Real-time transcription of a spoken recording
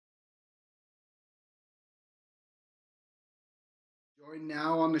Joined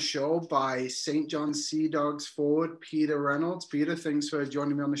now on the show by St. John's Sea Dogs forward Peter Reynolds. Peter, thanks for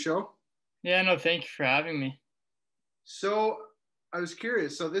joining me on the show. Yeah, no, thank you for having me. So I was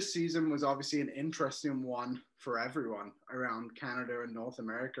curious. So this season was obviously an interesting one for everyone around Canada and North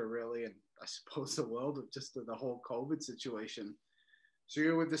America, really, and I suppose the world of just the whole COVID situation. So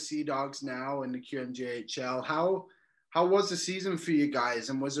you're with the Sea Dogs now in the QMJHL. How was the season for you guys?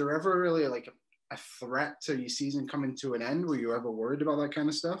 And was there ever really like a threat to your season coming to an end? Were you ever worried about that kind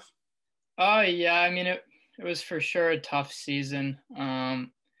of stuff? Oh yeah, I mean it was for sure a tough season. I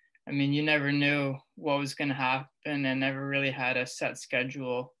mean you never knew what was going to happen and never really had a set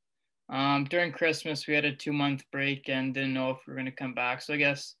schedule. During Christmas we had a 2 month break and didn't know if we were going to come back. So I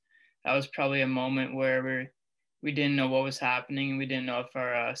guess that was probably a moment where we didn't know what was happening and we didn't know if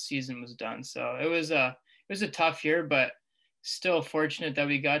our season was done. So it was a tough year, but still fortunate that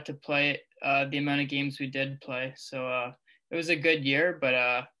we got to play the amount of games we did play. So it was a good year,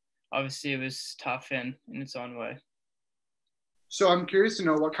 but obviously it was tough in its own way. So I'm curious to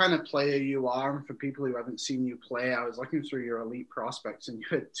know what kind of player you are. And for people who haven't seen you play, I was looking through your elite prospects, and you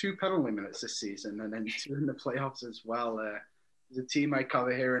had two penalty minutes this season, and then two in the playoffs as well. There's a team I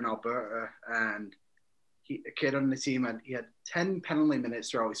cover here in Alberta, and a kid on the team, and he had 10 penalty minutes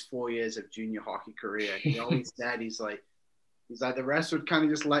throughout his 4 years of junior hockey career. He always said he's like the rest would kind of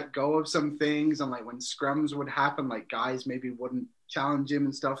just let go of some things, and like when scrums would happen, like guys maybe wouldn't challenge him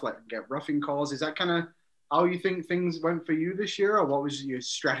and stuff, like get roughing calls. Is that kind of how you think things went for you this year, or what was your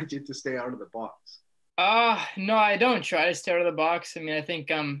strategy to stay out of the box? No, I don't try to stay out of the box. I mean, I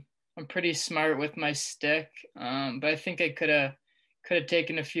think I'm pretty smart with my stick, but I think I could have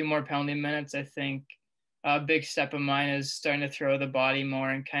taken a few more penalty minutes. I think a big step of mine is starting to throw the body more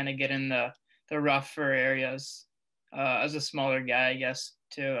and kind of get in the rougher areas. As a smaller guy, I guess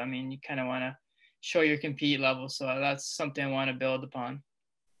too. I mean, you kind of want to show your compete level, so that's something I want to build upon.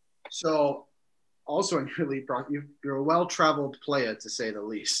 So also in your lead pro, you're a well-traveled player to say the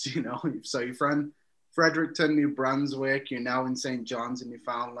least. So you're from Fredericton, New Brunswick. You're now in St. John's in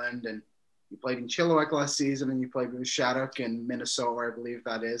Newfoundland, and you played in Chilliwack last season, and you played with Shattuck in Minnesota, I believe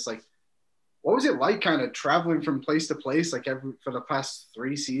that is. Like, what was it like kind of traveling from place to place, like for the past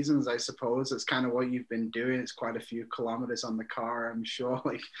 3 seasons, I suppose? It's kind of what you've been doing. It's quite a few kilometers on the car, I'm sure.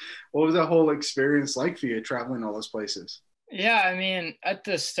 Like, what was that whole experience like for you traveling all those places? Yeah, I mean, at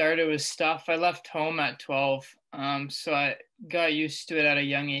the start it was tough. I left home at 12, so I got used to it at a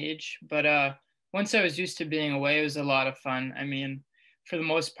young age. But once I was used to being away, it was a lot of fun. I mean, for the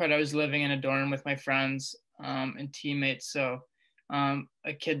most part, I was living in a dorm with my friends and teammates. So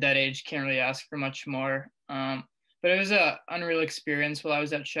a kid that age can't really ask for much more. But it was a unreal experience while I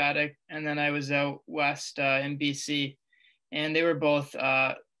was at Shattuck, and then I was out west in BC, and they were both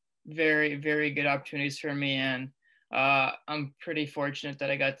very, very good opportunities for me. And I'm pretty fortunate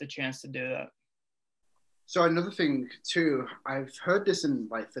that I got the chance to do that. So another thing too, I've heard this in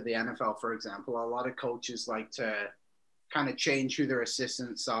like for the NFL, for example, a lot of coaches like to kind of change who their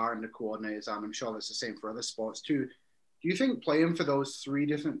assistants are and the coordinators are. And I'm sure that's the same for other sports too. Do you think playing for those three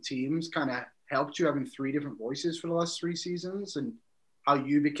different teams kind of helped you having three different voices for the last 3 seasons, and how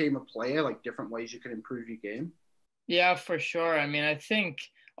you became a player, like different ways you could improve your game? Yeah, for sure. I mean, I think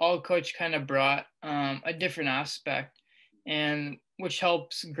all coach kind of brought a different aspect, and which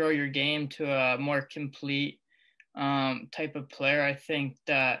helps grow your game to a more complete type of player. I think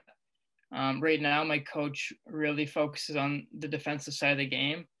that right now my coach really focuses on the defensive side of the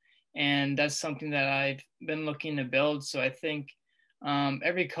game, and that's something that I've been looking to build. So I think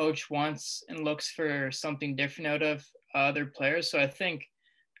every coach wants and looks for something different out of their players. So I think,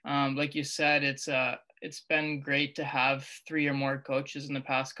 like you said, it's been great to have three or more coaches in the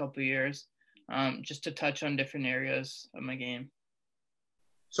past couple of years, just to touch on different areas of my game.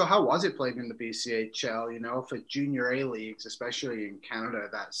 So how was it playing in the BCHL? For junior A leagues, especially in Canada,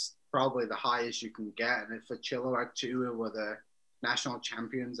 that's probably the highest you can get. And for Chilliwack too, who were the national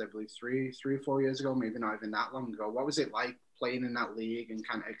champions, I believe 3 or 4 years ago, maybe not even that long ago. What was it like playing in that league and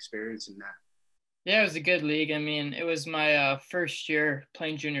kind of experiencing that? Yeah, it was a good league. I mean, it was my first year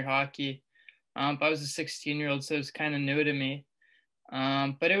playing junior hockey. I was a 16-year-old, so it was kind of new to me.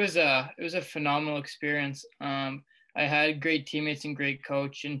 But it was a phenomenal experience. I had great teammates and great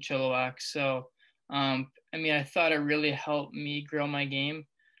coach in Chilliwack. So I mean, I thought it really helped me grow my game,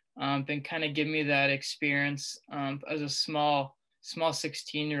 and kind of give me that experience as a small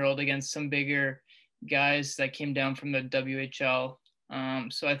 16-year-old against some bigger guys that came down from the WHL.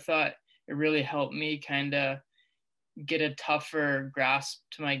 So I thought it really helped me kind of get a tougher grasp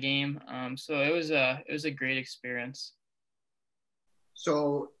to my game. So it was a great experience.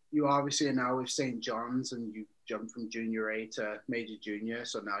 So you obviously are now with St. John's, and you jump from junior A to major junior.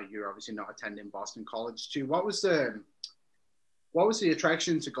 So now you're obviously not attending Boston College too. What was the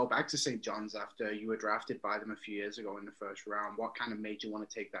attraction to go back to St. John's after you were drafted by them a few years ago in the first round? What kind of made you want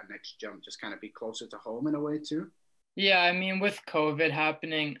to take that next jump, just kind of be closer to home in a way too? Yeah, I mean, with COVID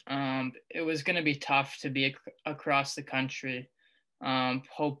happening, it was going to be tough to be across the country,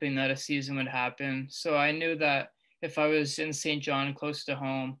 hoping that a season would happen. So I knew that if I was in St. John, close to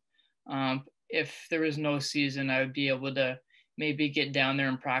home, if there was no season, I would be able to maybe get down there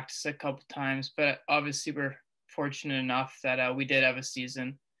and practice a couple times. But obviously, we're fortunate enough that we did have a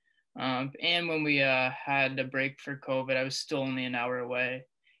season. And when we had a break for COVID, I was still only an hour away,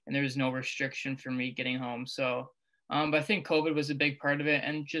 and there was no restriction for me getting home. So but I think COVID was a big part of it,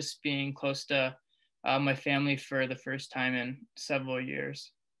 and just being close to my family for the first time in several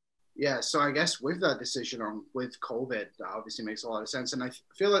years. Yeah, so I guess with that decision on with COVID, that obviously makes a lot of sense. And I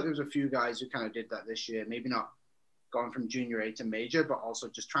feel like there was a few guys who kind of did that this year, maybe not going from junior A to major, but also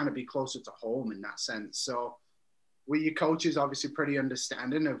just trying to be closer to home in that sense. So were your coaches obviously pretty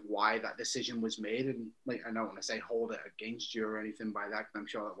understanding of why that decision was made? And like, I don't want to say hold it against you or anything by that, 'cause I'm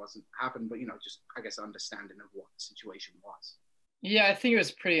sure that wasn't happened, but just I guess understanding of what the situation was. Yeah, I think it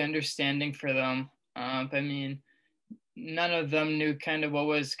was pretty understanding for them. I mean, none of them knew kind of what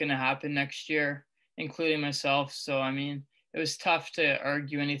was going to happen next year, including myself. So, I mean, it was tough to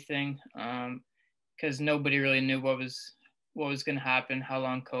argue anything because nobody really knew what was going to happen, how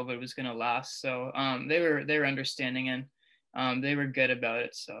long COVID was going to last. So they were understanding, and they were good about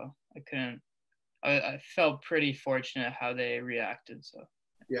it. So I felt pretty fortunate how they reacted. So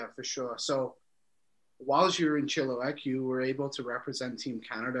Yeah, for sure. So whilst you were in Chilliwack, you were able to represent Team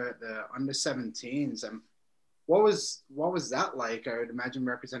Canada at the under 17s. And what was that like? I would imagine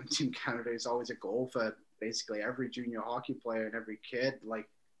representing Team Canada is always a goal for basically every junior hockey player and every kid. Like,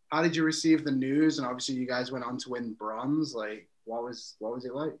 how did you receive the news? And obviously, you guys went on to win bronze. Like, what was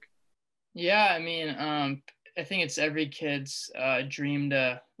it like? yeah, I mean, I think it's every kid's dream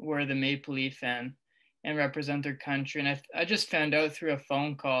to wear the Maple Leaf and represent their country. And I just found out through a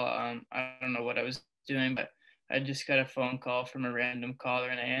phone call. I don't know what I was doing, but I just got a phone call from a random caller,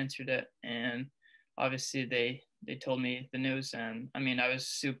 and I answered it. And obviously, they told me the news, and I mean, I was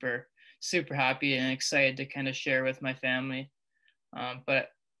super happy and excited to kind of share with my family. But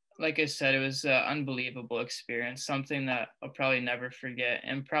like I said, it was an unbelievable experience, something that I'll probably never forget,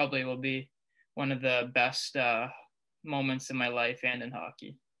 and probably will be one of the best moments in my life and in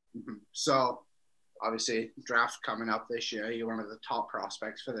hockey. Mm-hmm. So obviously, draft coming up this year. You're one of the top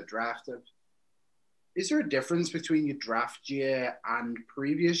prospects for the draft. Is there a difference between your draft year and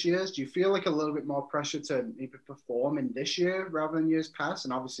previous years? Do you feel like a little bit more pressure to maybe perform in this year rather than years past?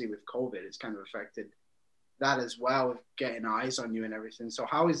 And obviously, with COVID, it's kind of affected that as well, with getting eyes on you and everything. So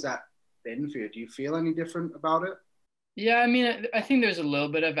how has that been for you? Do you feel any different about it? Yeah, I mean, I think there's a little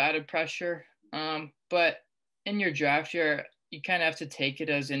bit of added pressure, but in your draft year, you kind of have to take it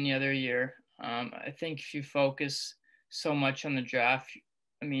as any other year. I think if you focus so much on the draft,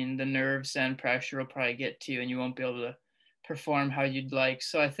 I mean, the nerves and pressure will probably get to you, and you won't be able to perform how you'd like.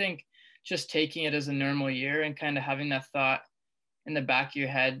 So I think just taking it as a normal year and kind of having that thought in the back of your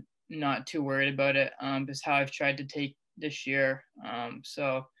head, not too worried about it, is how I've tried to take this year.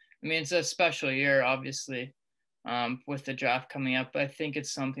 So I mean, it's a special year, obviously, with the draft coming up, but I think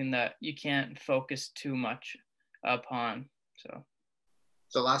it's something that you can't focus too much upon.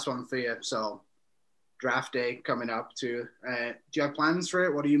 So last one for you. So draft day coming up too. Do you have plans for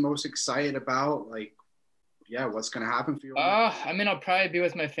it? What are you most excited about? Like, yeah, what's going to happen for you? I mean, I'll probably be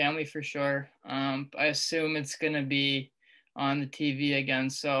with my family for sure. I assume it's going to be on the TV again,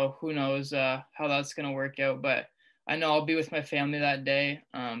 so who knows how that's going to work out. But I know I'll be with my family that day,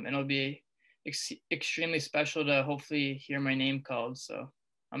 and it'll be extremely special to hopefully hear my name called. So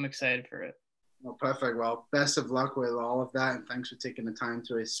I'm excited for it. Well, perfect. Well, best of luck with all of that, and thanks for taking the time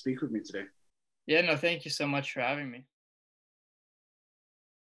to speak with me today. Yeah, no, thank you so much for having me.